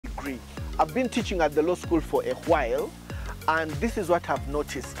degree. I've been teaching at the law school for a while, and this is what I've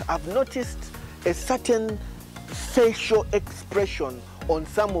noticed. I've noticed a certain facial expression on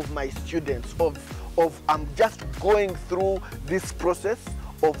some of my students of I'm just going through this process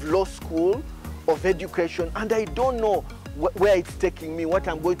of law school, of education, and I don't know where it's taking me, what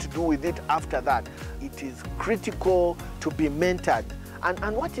I'm going to do with it after that. It is critical to be mentored.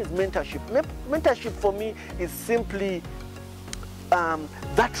 And what is mentorship? Mentorship for me is simply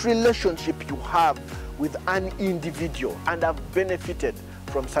that relationship you have with an individual, and I've benefited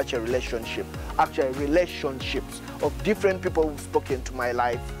from such a relationship. Actually, relationships of different people who've spoken to my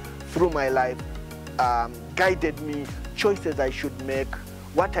life, through my life, guided me, choices I should make,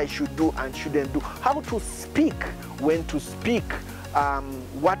 what I should do and shouldn't do, how to speak, when to speak,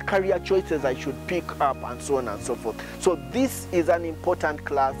 what career choices I should pick up, and so on and so forth. So this is an important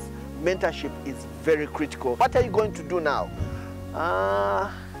class. Mentorship is very critical. What are you going to do now?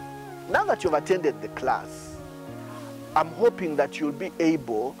 Now that you've attended the class, I'm hoping that you'll be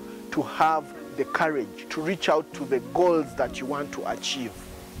able to have the courage to reach out to the goals that you want to achieve.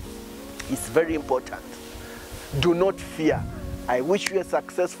 It's very important. Do not fear. I wish you a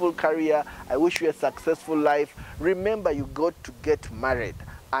successful career. I wish you a successful life. Remember, you got to get married,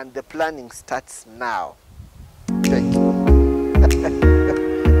 and the planning starts now.